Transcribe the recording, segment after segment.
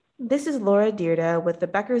This is Laura Dyrda with the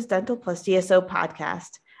Becker's Dental Plus DSO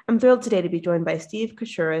podcast. I'm thrilled today to be joined by Steve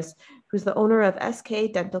Kashuras, who's the owner of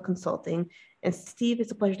SK Dental Consulting. And Steve,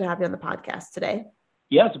 it's a pleasure to have you on the podcast today.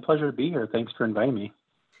 Yeah, it's a pleasure to be here. Thanks for inviting me.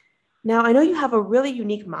 Now, I know you have a really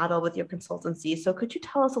unique model with your consultancy, so could you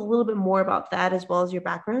tell us a little bit more about that as well as your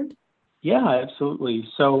background? Yeah, absolutely.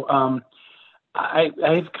 I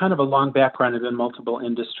have kind of a long background in multiple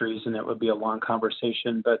industries, and it would be a long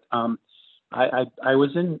conversation. But I was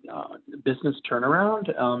in business turnaround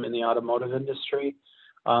in the automotive industry,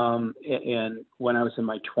 and when I was in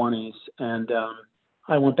my 20s, and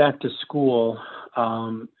I went back to school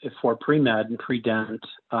for pre-med and pre-dent.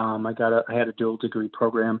 I had a dual degree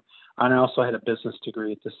program, and I also had a business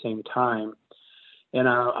degree at the same time. And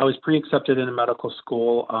I was pre-accepted into medical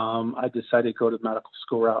school. I decided to go to medical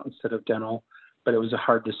school route instead of dental, but it was a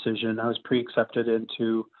hard decision. I was pre-accepted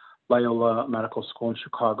into Loyola Medical School in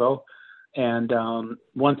Chicago. And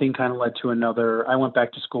one thing kind of led to another. I went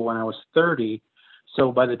back to school when I was 30. So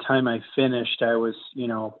by the time I finished, I was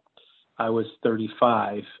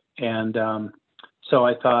 35. And so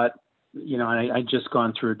I thought, I just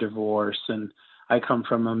gone through a divorce, and I come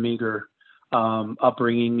from a meager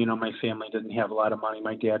upbringing. My family didn't have a lot of money.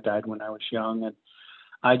 My dad died when I was young, and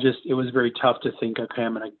it was very tough to think, okay,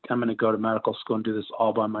 I'm gonna go to medical school and do this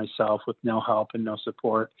all by myself with no help and no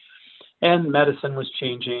support. And medicine was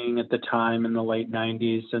changing at the time in the late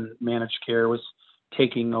 90s, and managed care was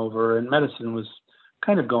taking over, and medicine was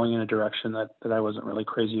kind of going in a direction that I wasn't really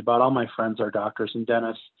crazy about. All my friends are doctors and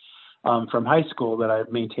dentists from high school that I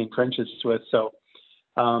maintained friendships with. So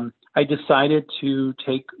I decided to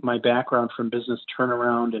take my background from business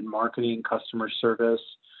turnaround and marketing, customer service.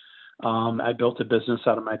 I built a business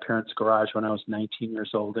out of my parents' garage when I was 19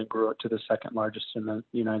 years old and grew it to the second largest in the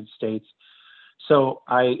United States. So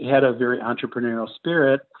I had a very entrepreneurial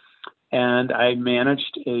spirit, and I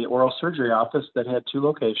managed a oral surgery office that had two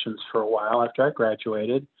locations for a while after I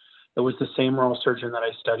graduated. It was the same oral surgeon that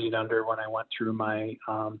I studied under when I went through my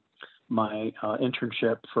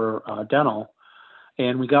internship for dental.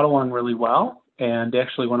 And we got along really well. And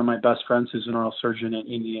actually, one of my best friends, who's an oral surgeon in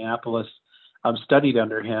Indianapolis, studied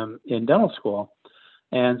under him in dental school.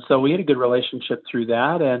 And so we had a good relationship through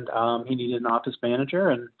that. And he needed an office manager,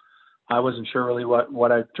 and I wasn't sure really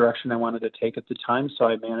what direction I wanted to take at the time. So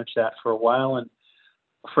I managed that for a while, and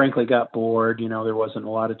frankly got bored. There wasn't a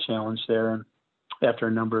lot of challenge there. And after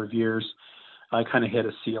a number of years, I kind of hit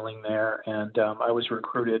a ceiling there. And I was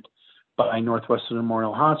recruited by Northwestern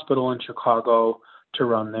Memorial Hospital in Chicago to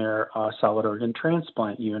run their solid organ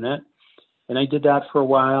transplant unit. And I did that for a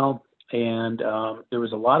while. And there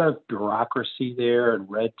was a lot of bureaucracy there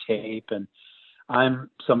and red tape. And I'm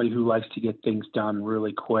somebody who likes to get things done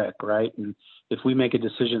really quick, right? And if we make a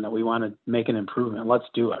decision that we want to make an improvement, let's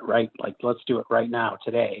do it, right? Like, let's do it right now,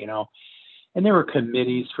 today. And there were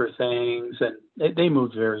committees for things, and they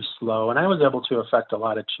moved very slow. And I was able to affect a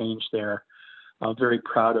lot of change there. I'm very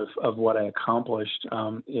proud of what I accomplished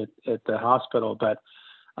at the hospital, but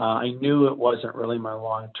I knew it wasn't really my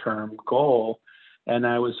long-term goal. And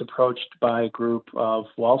I was approached by a group of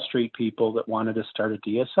Wall Street people that wanted to start a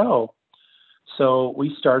DSO. So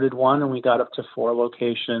we started one, and we got up to 4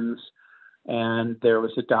 locations. And there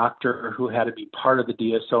was a doctor who had to be part of the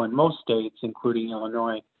DSO. In most states, including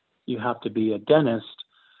Illinois, you have to be a dentist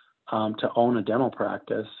to own a dental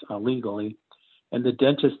practice legally. And the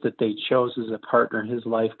dentist that they chose as a partner, his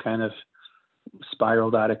life kind of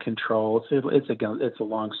spiraled out of control. It's a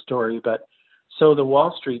long story, but so the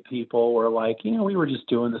Wall Street people were like, we were just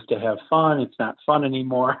doing this to have fun. It's not fun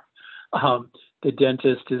anymore. The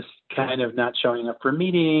dentist is kind of not showing up for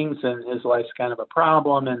meetings, and his life's kind of a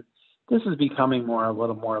problem. And this is becoming a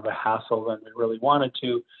little more of a hassle than we really wanted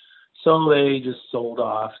to. So they just sold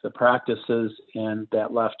off the practices, and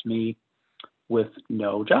that left me with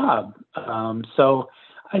no job. So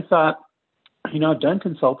I thought, I've done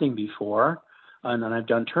consulting before, and then I've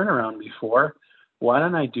done turnaround before. Why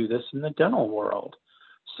don't I do this in the dental world?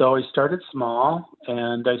 So I started small,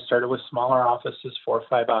 and I started with smaller offices, 4 or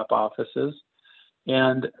 5 op offices.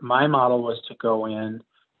 And my model was to go in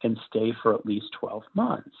and stay for at least 12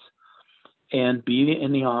 months and be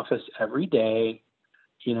in the office every day,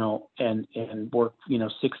 and work,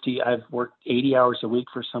 I've worked 80 hours a week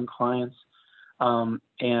for some clients,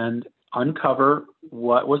 and uncover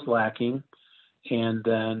what was lacking, and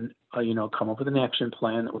then, come up with an action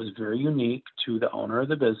plan that was very unique to the owner of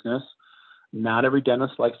the business. Not every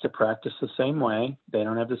dentist likes to practice the same way. They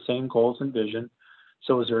don't have the same goals and vision.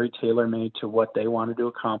 So it was very tailor-made to what they wanted to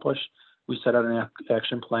accomplish. We set out an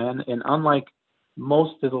action plan. And unlike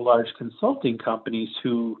most of the large consulting companies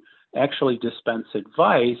who actually dispense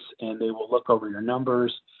advice, and they will look over your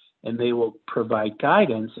numbers and they will provide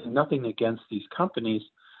guidance, and nothing against these companies,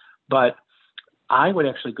 but I would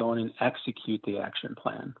actually go in and execute the action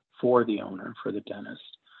plan for the owner, for the dentist.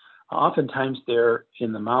 Oftentimes they're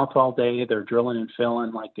in the mouth all day, they're drilling and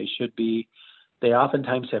filling like they should be. They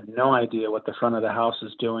oftentimes have no idea what the front of the house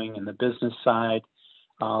is doing in the business side.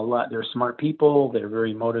 They're smart people, they're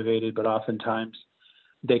very motivated, but oftentimes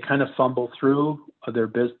they kind of fumble through the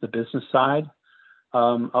business side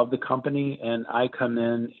of the company. And I come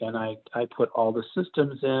in and I put all the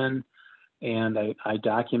systems in, and I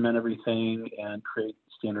document everything and create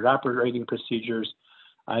standard operating procedures.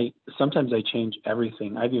 Sometimes I change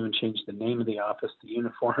everything. I've even changed the name of the office, the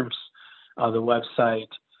uniforms, the website.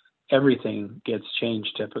 Everything gets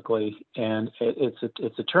changed typically, and it's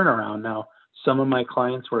a turnaround. Now, some of my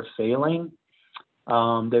clients were failing.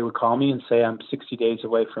 They would call me and say, "I'm 60 days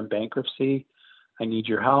away from bankruptcy. I need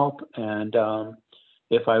your help." And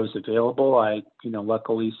if I was available,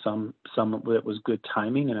 luckily some of it was good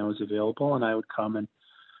timing, and I was available, and I would come, and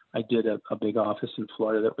I did a big office in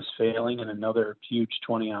Florida that was failing, and another huge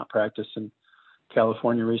 20-out practice in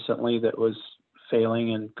California recently that was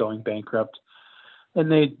failing and going bankrupt. And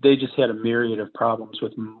they just had a myriad of problems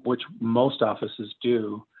with which most offices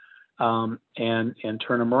do, and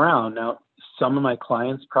turn them around. Now, some of my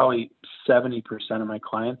clients, probably 70% of my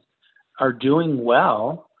clients, are doing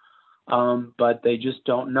well, but they just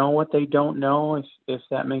don't know what they don't know, if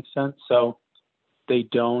that makes sense. So they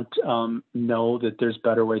don't know that there's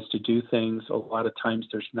better ways to do things. A lot of times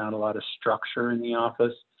there's not a lot of structure in the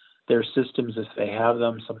office. Their systems, if they have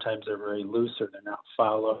them, sometimes they're very loose or they're not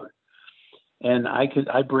followed. And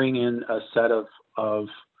I bring in a set of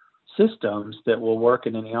systems that will work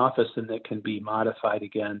in any office and that can be modified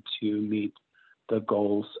again to meet the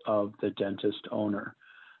goals of the dentist owner.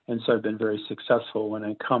 And so I've been very successful when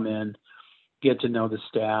I come in, get to know the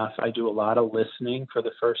staff. I do a lot of listening for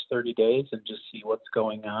the first 30 days and just see what's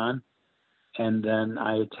going on. And then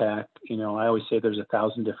I attack, I always say there's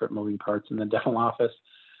 1,000 different moving parts in the dental office.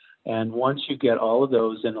 And once you get all of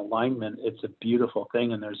those in alignment, it's a beautiful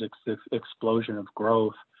thing, and there's an explosion of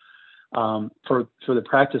growth. For the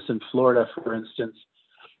practice in Florida, for instance,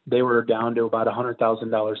 they were down to about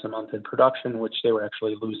 $100,000 a month in production, which they were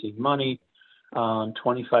actually losing money.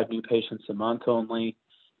 25 new patients a month only.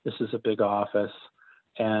 This is a big office,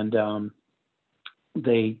 and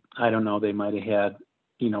they might have had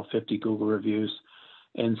 50 Google reviews,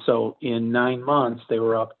 and so in 9 months they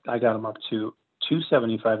were up. I got them up to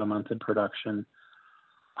 $275 a month in production,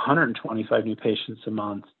 125 new patients a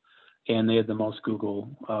month, and they had the most Google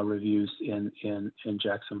reviews in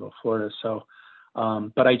Jacksonville, Florida. So,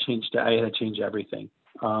 but I had to change everything.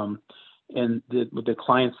 And the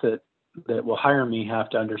clients that will hire me have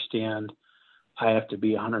to understand I have to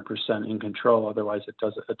be 100% in control, otherwise it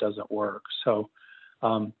doesn't work. So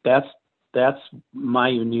that's my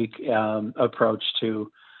unique approach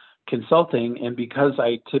to consulting. And because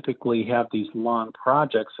I typically have these long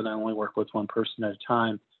projects and I only work with one person at a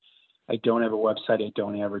time, I don't have a website. I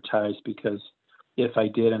don't advertise, because if I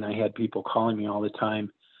did and I had people calling me all the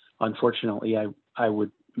time, unfortunately, I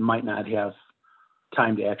might not have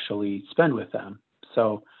time to actually spend with them.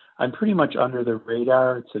 So I'm pretty much under the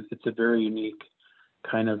radar. It's a very unique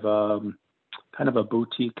kind of a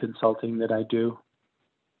boutique consulting that I do.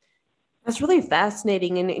 That's really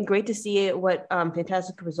fascinating and great to see what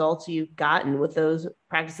fantastic results you've gotten with those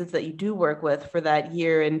practices that you do work with for that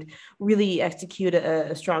year and really execute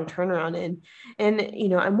a strong turnaround in. And,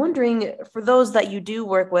 I'm wondering, for those that you do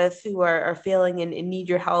work with who are failing and need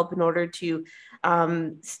your help in order to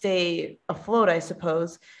stay afloat, I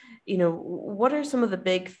suppose, what are some of the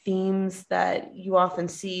big themes that you often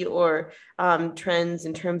see, or trends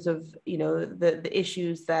in terms of, the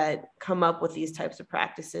issues that come up with these types of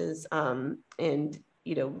practices, and,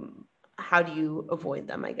 how do you avoid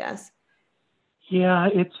them, I guess? Yeah,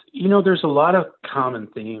 it's, there's a lot of common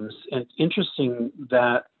themes, and it's interesting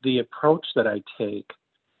that the approach that I take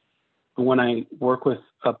when I work with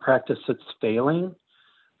a practice that's failing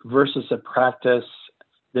versus a practice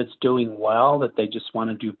that's doing well, that they just want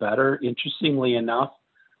to do better. Interestingly enough,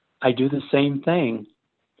 I do the same thing.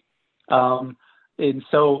 And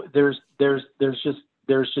so there's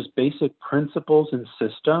just basic principles and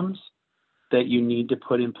systems that you need to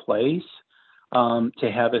put in place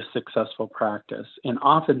to have a successful practice. And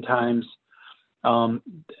oftentimes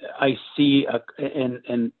I see,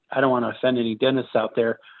 and I don't want to offend any dentists out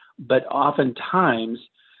there, but oftentimes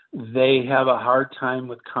they have a hard time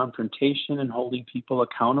with confrontation and holding people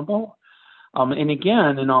accountable. And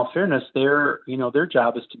again, in all fairness, their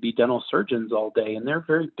job is to be dental surgeons all day, and they're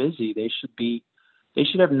very busy. They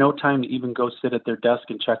should have no time to even go sit at their desk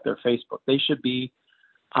and check their Facebook. They should be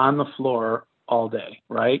on the floor all day,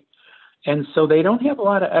 right? And so they don't have a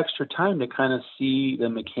lot of extra time to kind of see the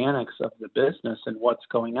mechanics of the business and what's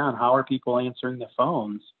going on. How are people answering the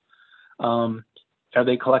phones? Are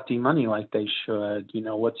they collecting money like they should? You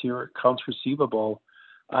know, what's your accounts receivable?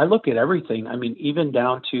 I look at everything. I mean, even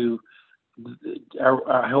down to,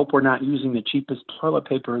 I hope we're not using the cheapest toilet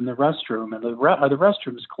paper in the restroom. And are the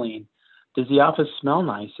restrooms clean? Does the office smell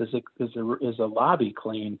nice? Is a lobby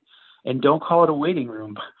clean? And don't call it a waiting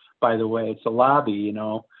room, by the way. It's a lobby, you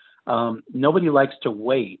know. Nobody likes to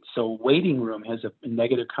wait. So waiting room has a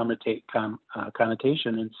negative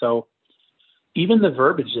connotation. And so even the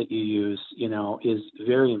verbiage that you use, you know, is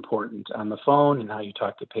very important on the phone and how you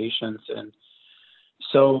talk to patients. And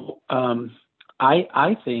so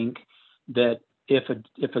I think that if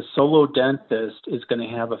a solo dentist is going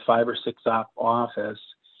to have a 5 or 6 office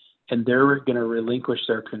and they're going to relinquish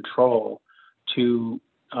their control to,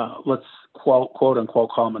 let's quote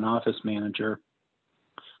unquote, call them an office manager,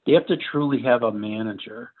 they have to truly have a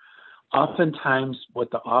manager. Oftentimes what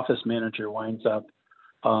the office manager winds up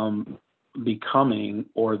becoming,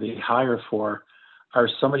 or they hire for, are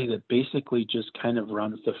somebody that basically just kind of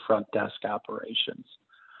runs the front desk operations.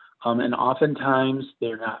 And oftentimes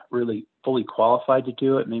they're not really fully qualified to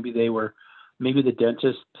do it. Maybe the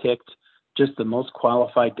dentist picked just the most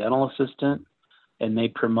qualified dental assistant and they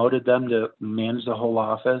promoted them to manage the whole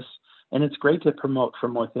office. And it's great to promote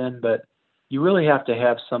from within, but you really have to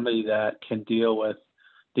have somebody that can deal with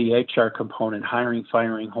the HR component, hiring,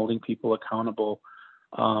 firing, holding people accountable,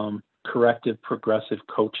 corrective, progressive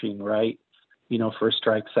coaching, right? You know, first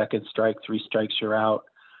strike, second strike, 3 strikes, you're out.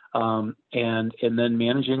 And then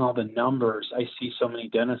managing all the numbers. I see so many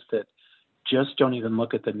dentists that just don't even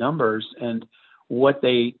look at the numbers, and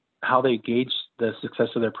how they gauge the success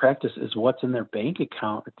of their practice is what's in their bank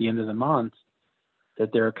account at the end of the month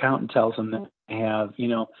that their accountant tells them that they have. You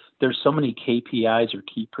know, there's so many KPIs or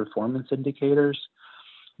key performance indicators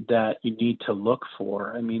that you need to look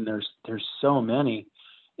for. I mean, there's so many,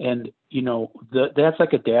 and you know, that's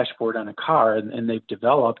like a dashboard on a car, and they've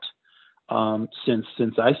developed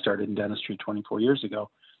since I started in dentistry 24 years ago.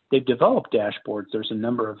 They've developed dashboards. There's a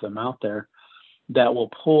number of them out there that will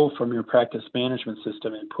pull from your practice management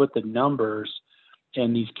system and put the numbers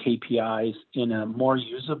and these KPIs in a more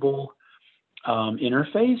usable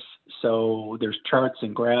interface. So there's charts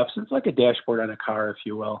and graphs. It's like a dashboard on a car, if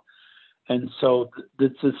you will. And so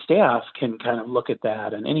the staff can kind of look at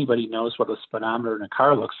that, and anybody knows what a speedometer in a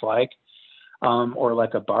car looks like, or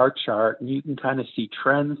like a bar chart, and you can kind of see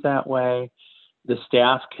trends that way. The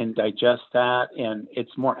staff can digest that, and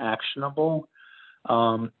it's more actionable,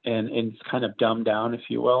 and it's kind of dumbed down, if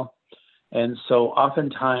you will. And so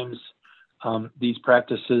oftentimes these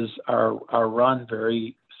practices are run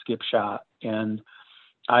very skipshot. And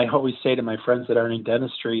I always say to my friends that aren't in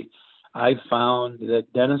dentistry, I found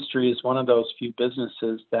that dentistry is one of those few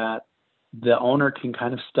businesses that the owner can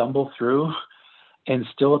kind of stumble through and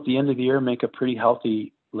still at the end of the year make a pretty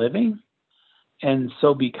healthy living. And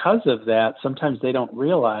so because of that, sometimes they don't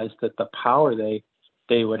realize that the power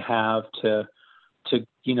they would have to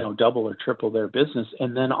you know, double or triple their business,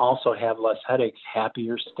 and then also have less headaches,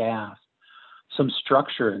 happier staff, some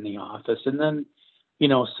structure in the office, and then, you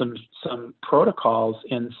know, some protocols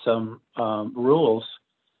and some rules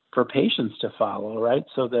for patients to follow, right?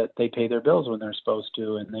 So that they pay their bills when they're supposed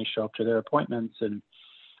to, and they show up to their appointments. And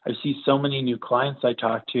I see so many new clients I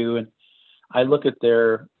talk to, and I look at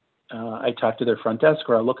I talk to their front desk,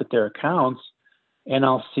 or I look at their accounts, and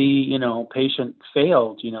I'll see, you know, patient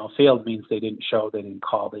failed. You know, failed means they didn't show, they didn't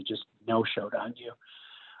call, they just no-showed on you.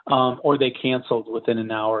 Or they canceled within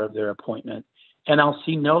an hour of their appointment. And I'll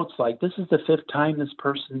see notes like, this is the 5th time this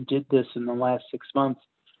person did this in the last 6 months.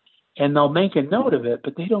 And they'll make a note of it,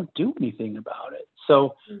 but they don't do anything about it.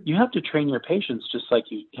 So you have to train your patients just like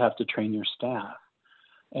you have to train your staff.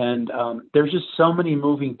 And there's just so many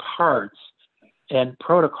moving parts and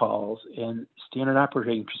protocols and standard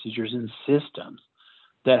operating procedures and systems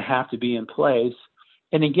that have to be in place.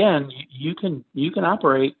 And again, you can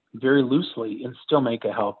operate very loosely and still make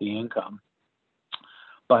a healthy income.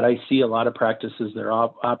 But I see a lot of practices that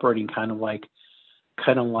are operating kind of like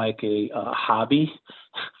a hobby,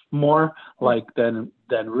 more like than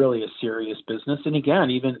really a serious business. And again,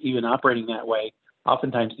 even operating that way,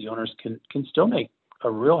 oftentimes the owners can still make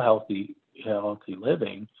a real healthy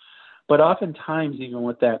living. But oftentimes, even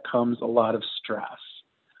with that comes a lot of stress.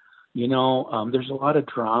 You know, there's a lot of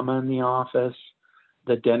drama in the office.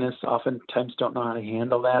 The dentists oftentimes don't know how to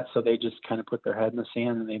handle that, so they just kind of put their head in the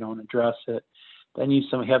sand and they don't address it. Then you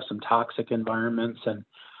have some toxic environments, and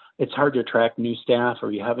it's hard to attract new staff,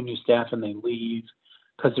 or you have a new staff and they leave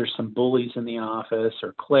because there's some bullies in the office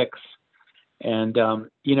or cliques. And,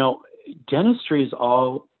 dentistry is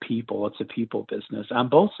all people. It's a people business on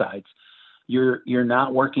both sides. You're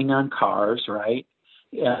not working on cars, right?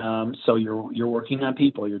 So you're working on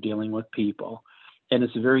people. You're dealing with people, and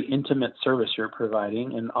it's a very intimate service you're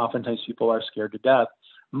providing. And oftentimes people are scared to death.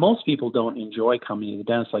 Most people don't enjoy coming to the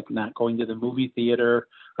dentist, like not going to the movie theater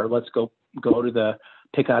or let's go to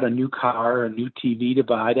pick out a new car, a new TV to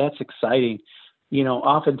buy. That's exciting.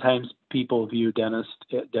 Oftentimes people view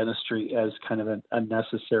dentistry as kind of a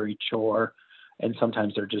necessary chore, and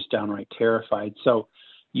sometimes they're just downright terrified. So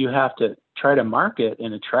you have to try to market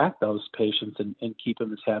and attract those patients and keep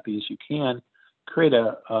them as happy as you can, create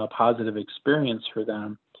a positive experience for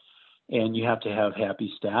them. And you have to have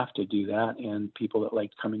happy staff to do that and people that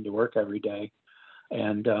like coming to work every day.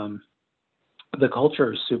 And the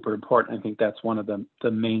culture is super important. I think that's one of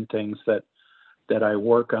the main things that I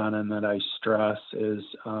work on and that I stress is,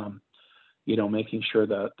 making sure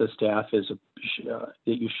that the staff that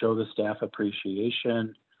you show the staff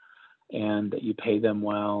appreciation and that you pay them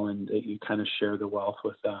well and that you kind of share the wealth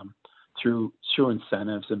with them through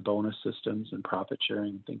incentives and bonus systems and profit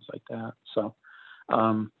sharing and things like that. So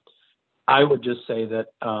I would just say that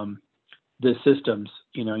the systems,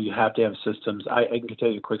 you have to have systems. I can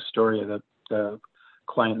tell you a quick story of the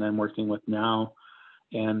client that I'm working with now.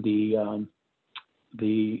 And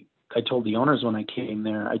I told the owners when I came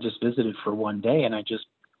there, I just visited for one day and I just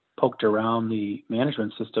poked around the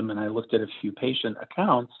management system and I looked at a few patient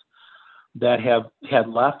accounts that had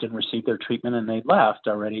left and received their treatment and they left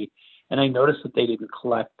already. And I noticed that they didn't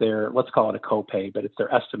collect their, let's call it a copay, but it's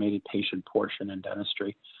their estimated patient portion in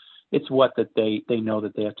dentistry. It's what that they know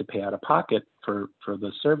that they have to pay out of pocket for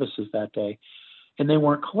the services that day. And they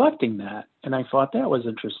weren't collecting that. And I thought that was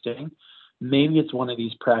interesting. Maybe it's one of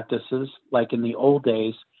these practices, like in the old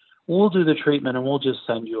days, we'll do the treatment and we'll just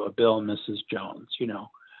send you a bill, Mrs. Jones.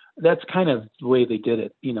 That's kind of the way they did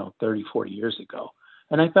it, 30, 40 years ago.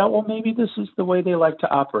 And I thought, well, maybe this is the way they like to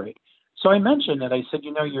operate. So I mentioned it. I said,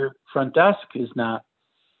 your front desk is not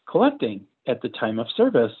collecting at the time of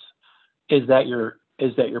service. Is that your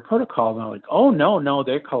protocol? And they're like, oh, no,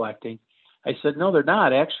 they're collecting. I said, no, they're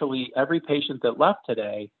not. Actually, every patient that left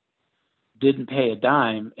today didn't pay a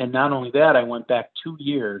dime. And not only that, I went back 2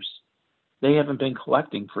 years. They haven't been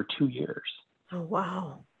collecting for 2 years. Oh,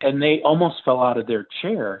 wow. And they almost fell out of their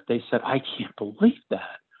chair. They said, I can't believe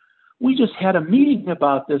that. We just had a meeting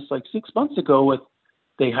about this like 6 months ago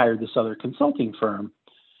they hired this other consulting firm.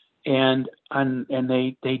 And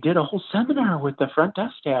they did a whole seminar with the front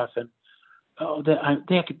desk staff. And,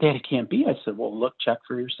 that can't be. I said, well, look, check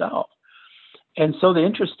for yourself. And so the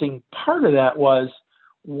interesting part of that was,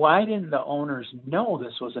 why didn't the owners know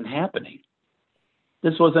this wasn't happening?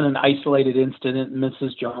 This wasn't an isolated incident.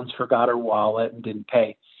 Mrs. Jones forgot her wallet and didn't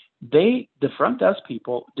pay. The front desk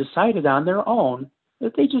people decided on their own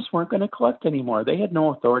that they just weren't going to collect anymore. They had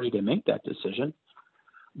no authority to make that decision.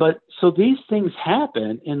 But so these things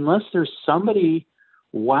happen unless there's somebody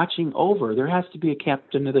watching over. There has to be a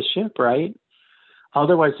captain of the ship, right?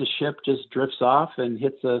 Otherwise, the ship just drifts off and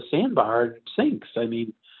hits a sandbar and sinks.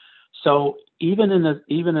 So even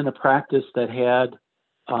in a practice that had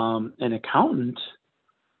an accountant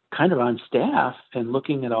kind of on staff and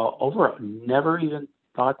looking at all over, never even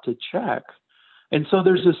thought to check. And so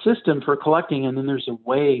there's a system for collecting, and then there's a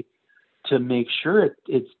way to make sure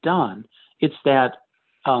it's done. It's that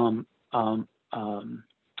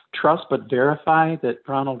trust but verify that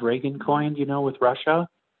Ronald Reagan coined, with Russia.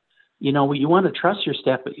 You want to trust your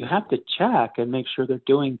staff, but you have to check and make sure they're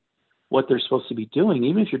doing what they're supposed to be doing.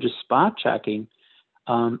 Even if you're just spot checking,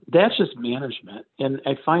 that's just management. And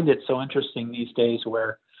I find it so interesting these days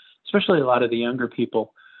where, especially a lot of the younger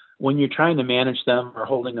people, when you're trying to manage them or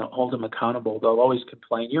hold them accountable, they'll always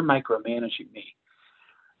complain, you're micromanaging me.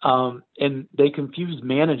 And they confuse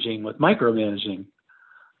managing with micromanaging.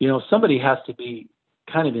 Somebody has to be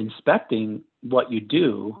kind of inspecting what you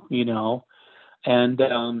do, and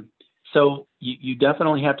so you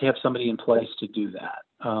definitely have to have somebody in place to do that.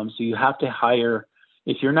 So you have to hire,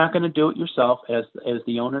 if you're not going to do it yourself as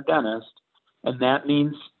the owner dentist, and that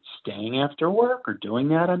means staying after work or doing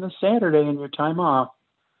that on a Saturday in your time off.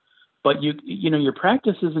 But your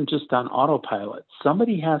practice isn't just on autopilot.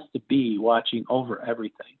 Somebody has to be watching over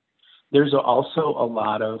everything. There's also a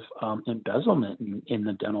lot of embezzlement in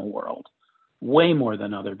the dental world, way more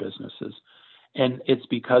than other businesses. And it's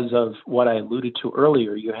because of what I alluded to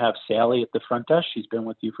earlier. You have Sally at the front desk. She's been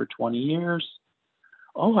with you for 20 years.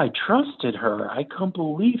 Oh, I trusted her. I can't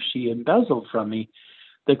believe she embezzled from me.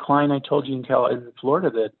 The client I told you in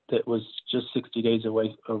Florida that was just 60 days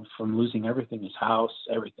away from losing everything, his house,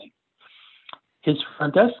 everything. his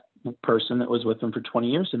front desk person that was with him for 20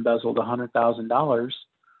 years embezzled $100,000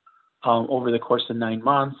 over the course of 9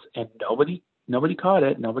 months, and nobody caught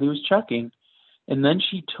it. Nobody was checking. And then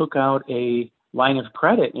she took out a line of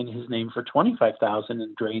credit in his name for $25,000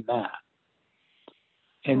 and drained that.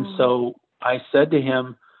 And so I said to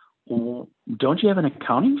him, well, don't you have an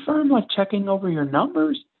accounting firm like checking over your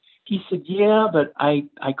numbers? He said, yeah, but I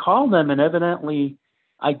called them, and evidently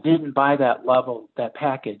I didn't buy that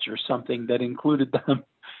package or something that included them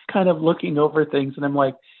kind of looking over things. And I'm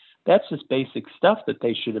like, that's just basic stuff that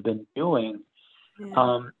they should have been doing.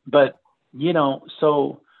 Yeah. But,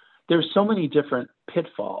 so there's so many different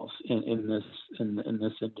pitfalls in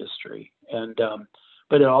this industry. And,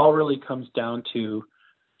 but it all really comes down to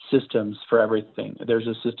systems for everything. There's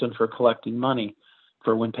a system for collecting money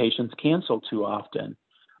for when patients cancel too often,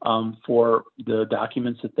 for the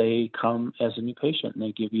documents that they come as a new patient and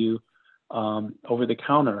they give you over the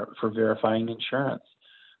counter for verifying insurance,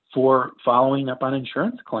 for following up on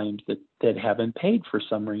insurance claims that haven't paid for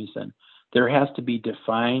some reason. There has to be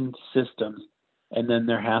defined systems, and then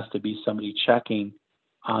there has to be somebody checking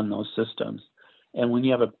on those systems. And when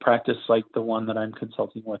you have a practice like the one that I'm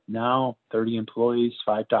consulting with now, 30 employees,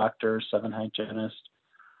 5 doctors, 7 hygienists,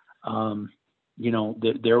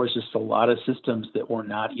 there was just a lot of systems that were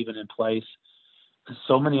not even in place.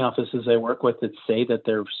 So many offices I work with that say that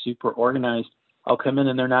they're super organized, I'll come in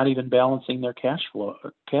and they're not even balancing their cash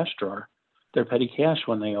drawer, their petty cash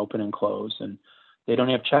when they open and close, and they don't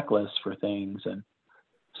have checklists for things. And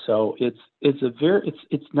so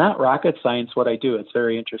it's not rocket science what I do. It's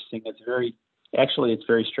very interesting. It's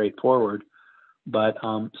very straightforward, but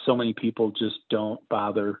so many people just don't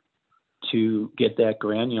bother to get that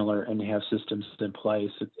granular and have systems in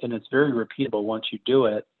place. And it's very repeatable. Once you do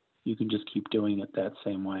it, you can just keep doing it that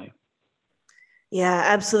same way. Yeah,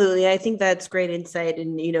 absolutely. I think that's great insight.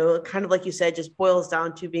 And, kind of like you said, just boils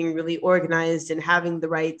down to being really organized and having the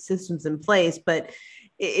right systems in place. But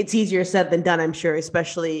it's easier said than done, I'm sure,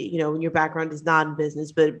 especially, when your background is not in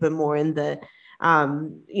business, but more in the,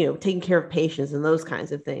 taking care of patients and those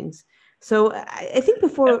kinds of things. So I think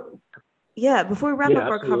before we wrap up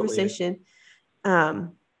our conversation,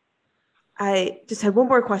 I just had one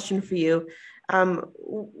more question for you.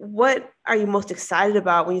 What are you most excited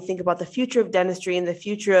about when you think about the future of dentistry and the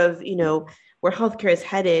future of, where healthcare is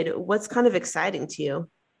headed? What's kind of exciting to you?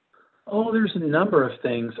 Oh, there's a number of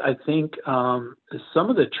things. I think some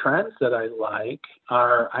of the trends that I like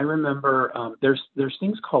are, I remember there's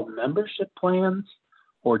things called membership plans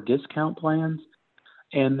or discount plans,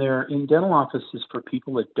 and they're in dental offices for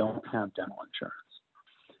people that don't have dental insurance.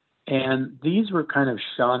 And these were kind of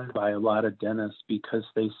shunned by a lot of dentists because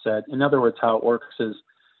they said, in other words, how it works is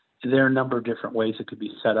there are a number of different ways it could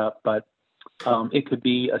be set up, but it could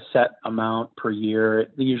be a set amount per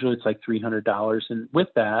year. Usually it's like $300. And with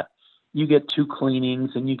that, you get 2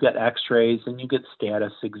 cleanings and you get x-rays and you get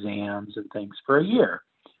status exams and things for a year.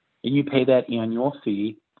 And you pay that annual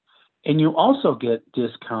fee. And you also get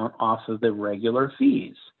discount off of the regular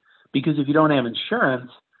fees, because if you don't have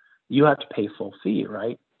insurance, you have to pay full fee,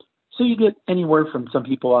 right? So you get anywhere from, some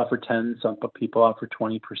people offer 10, some people offer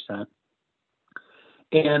 20%.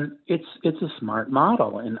 And it's a smart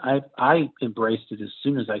model. And I embraced it as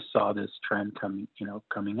soon as I saw this trend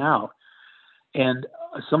coming out. And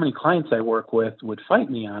so many clients I work with would fight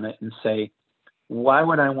me on it and say, why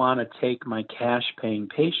would I want to take my cash paying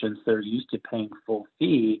patients that are used to paying full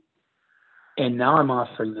fee, and now I'm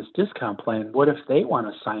offering this discount plan? What if they want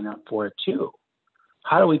to sign up for it too?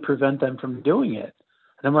 How do we prevent them from doing it?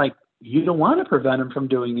 And I'm like, you don't want to prevent them from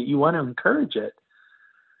doing it. You want to encourage it.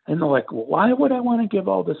 And they're like, well, why would I want to give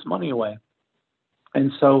all this money away?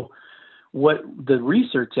 And so what the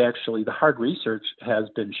hard research has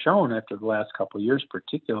been shown after the last couple of years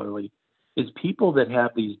particularly, is people that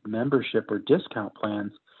have these membership or discount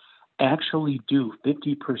plans actually do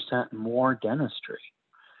 50% more dentistry,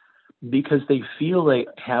 because they feel they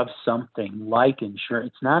have something like insurance.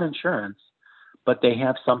 It's not insurance, but they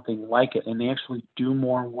have something like it, and they actually do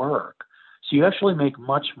more work. So you actually make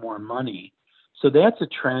much more money. So that's a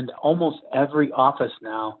trend. Almost every office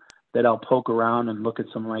now that I'll poke around and look at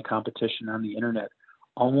some of my competition on the internet,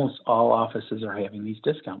 almost all offices are having these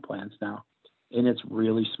discount plans now. And it's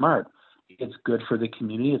really smart. It's good for the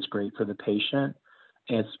community. It's great for the patient.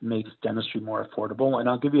 It makes dentistry more affordable. And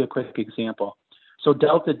I'll give you a quick example. So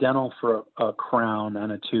Delta Dental, for a crown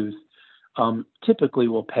on a tooth, typically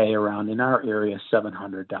will pay around, in our area,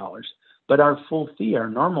 $700. But our full fee, our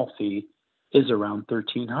normal fee, is around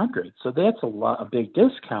 $1,300. So that's a big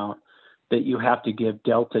discount that you have to give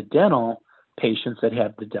Delta Dental patients that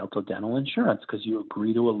have the Delta Dental insurance, because you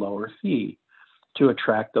agree to a lower fee. to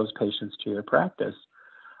attract those patients to your practice.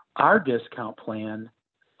 Our discount plan,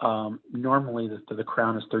 normally the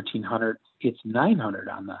crown is $1,300. It's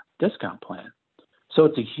 $900 on the discount plan. So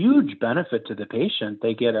it's a huge benefit to the patient.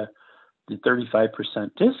 They get the 35%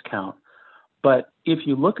 discount. But if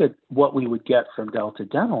you look at what we would get from Delta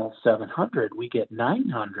Dental, $700, we get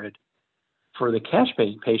 $900 for the cash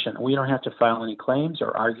pay patient. We don't have to file any claims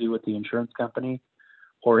or argue with the insurance company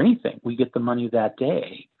or anything. We get the money that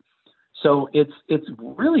day. So it's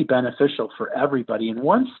really beneficial for everybody. And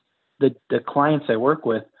once the clients I work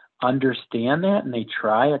with understand that and they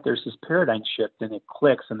try it, there's this paradigm shift and it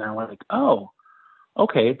clicks and they're like, oh,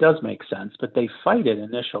 okay, it does make sense, but they fight it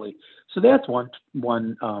initially. So that's one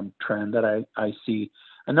trend that I see.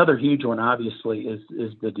 Another huge one, obviously, is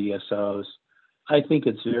the DSOs. I think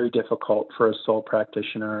it's very difficult for a sole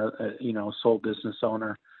practitioner, sole business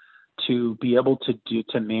owner, to be able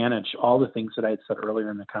to manage all the things that I had said earlier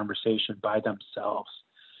in the conversation by themselves.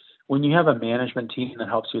 When you have a management team that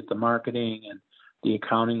helps you with the marketing and the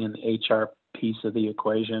accounting and the HR piece of the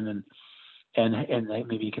equation, and they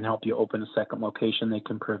maybe can help you open a second location, they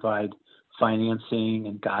can provide financing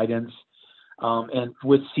and guidance. And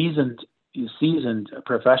with seasoned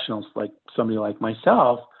professionals like somebody like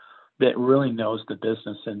myself that really knows the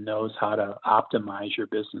business and knows how to optimize your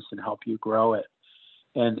business and help you grow it.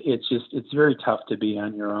 And it's very tough to be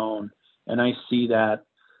on your own. And I see that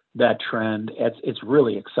trend, it's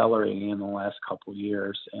really accelerating in the last couple of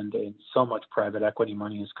years. And so much private equity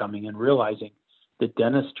money is coming in, realizing that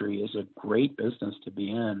dentistry is a great business to be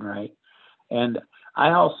in, right? And I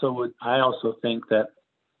also think that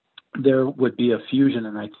there would be a fusion,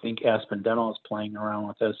 and I think Aspen Dental is playing around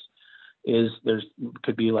with this,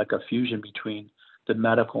 could be like a fusion between the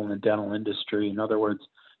medical and the dental industry. In other words,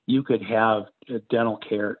 you could have dental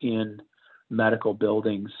care in medical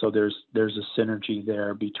buildings. So there's a synergy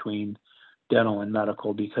there between dental and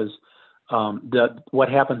medical, because what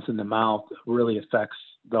happens in the mouth really affects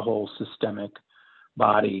the whole systemic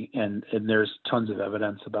body, and there's tons of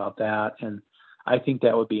evidence about that. And I think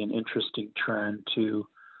that would be an interesting trend to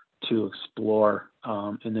explore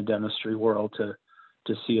in the dentistry world,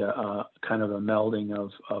 to see a kind of a melding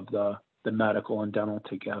of the medical and dental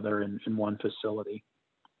together in one facility.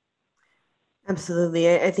 Absolutely.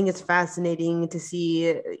 I think it's fascinating to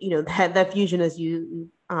see, that fusion as you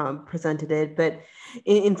presented it. But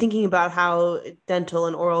in thinking about how dental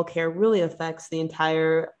and oral care really affects the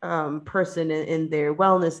entire person in their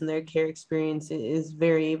wellness and their care experience is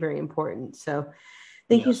very, very important. So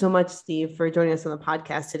thank you so much, Steve, for joining us on the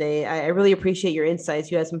podcast today. I really appreciate your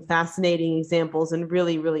insights. You had some fascinating examples and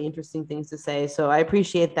really, really interesting things to say. So I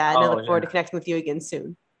appreciate that. And I look forward to connecting with you again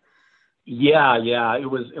soon. Yeah. It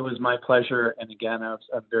was my pleasure. And again, I'm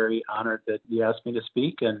very honored that you asked me to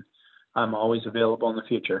speak, and I'm always available in the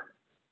future.